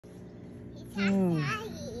Oh,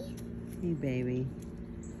 hey, baby.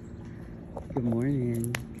 Good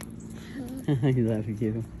morning. I love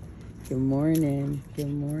you. Good morning.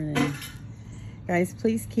 Good morning. Guys,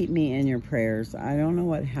 please keep me in your prayers. I don't know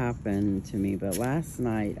what happened to me, but last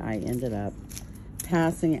night I ended up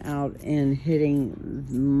passing out and hitting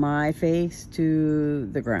my face to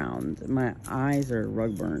the ground. My eyes are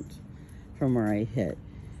rug burnt from where I hit.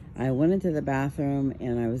 I went into the bathroom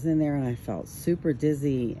and I was in there and I felt super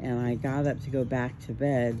dizzy, and I got up to go back to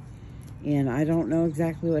bed, and I don't know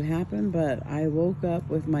exactly what happened, but I woke up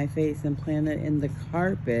with my face implanted in the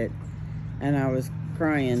carpet, and I was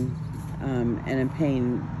crying and in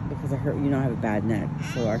pain because I hurt, I have a bad neck,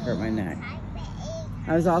 so I hurt my neck.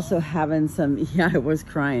 I was also having some, I was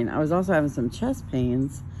crying. I was also having some chest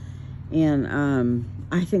pains, and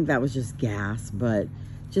I think that was just gas, but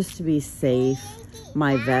just to be safe,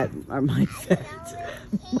 my doctor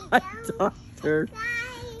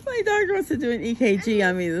wants to do an EKG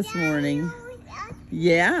on me this morning.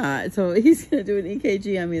 Yeah, so he's going to do an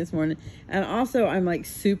EKG on me this morning. And also, I'm like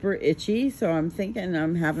super itchy, so I'm thinking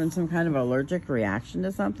I'm having some kind of allergic reaction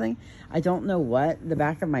to something. I don't know what. The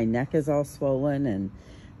back of my neck is all swollen, and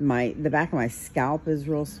the back of my scalp is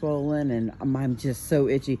real swollen, and I'm just so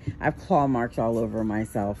itchy. I have claw marks all over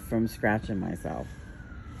myself from scratching myself.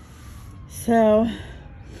 So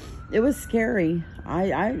it was scary.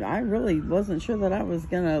 I really wasn't sure that I was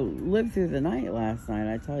going to live through the night last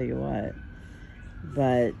night, I tell you what.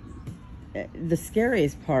 But the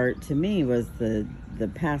scariest part to me was the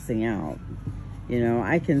passing out.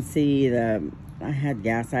 I can see I had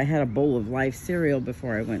gas. I had a bowl of Life cereal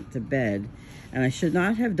before I went to bed, and I should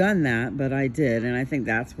not have done that, but I did. And I think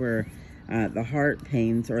that's where the heart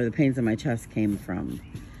pains or the pains in my chest came from.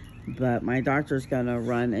 But my doctor's going to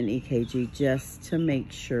run an EKG just to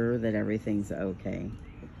make sure that everything's okay.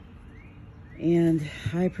 And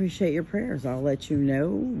I appreciate your prayers. I'll let you know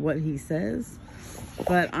what he says.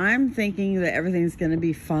 But I'm thinking that everything's going to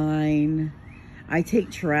be fine. I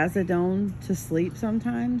take trazodone to sleep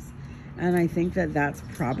sometimes, and I think that that's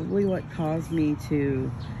probably what caused me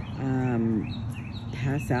to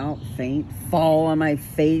pass out, faint, fall on my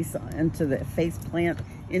face, into the face plant,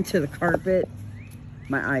 into the carpet.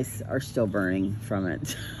 My eyes are still burning from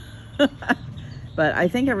it. But I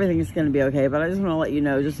think everything is going to be okay. But I just want to let you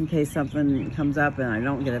know, just in case something comes up and I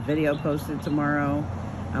don't get a video posted tomorrow,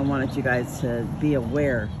 I wanted you guys to be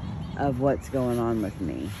aware of what's going on with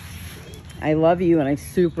me. I love you, and I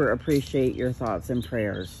super appreciate your thoughts and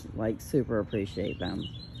prayers. Like, super appreciate them.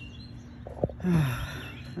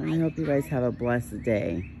 I hope you guys have a blessed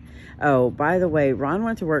day. Oh, by the way, Ron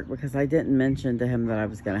went to work because I didn't mention to him that I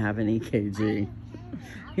was going to have an EKG.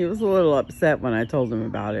 He was a little upset when I told him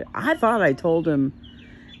about it. I thought I told him,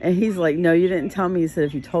 and he's like, no, you didn't tell me. He said,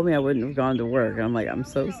 if you told me, I wouldn't have gone to work. And I'm like, I'm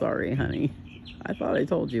so sorry, honey. I thought I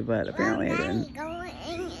told you, but apparently I didn't.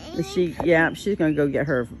 She's going to go get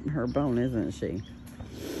her bone, isn't she?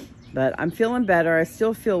 But I'm feeling better. I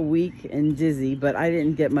still feel weak and dizzy, but I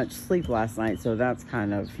didn't get much sleep last night, so that's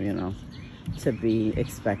kind of, to be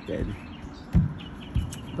expected.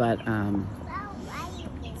 But,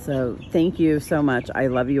 so thank you so much. I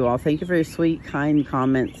love you all. Thank you for your sweet, kind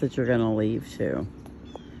comments that you're going to leave too.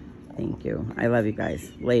 Thank you. I love you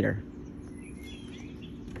guys. Later.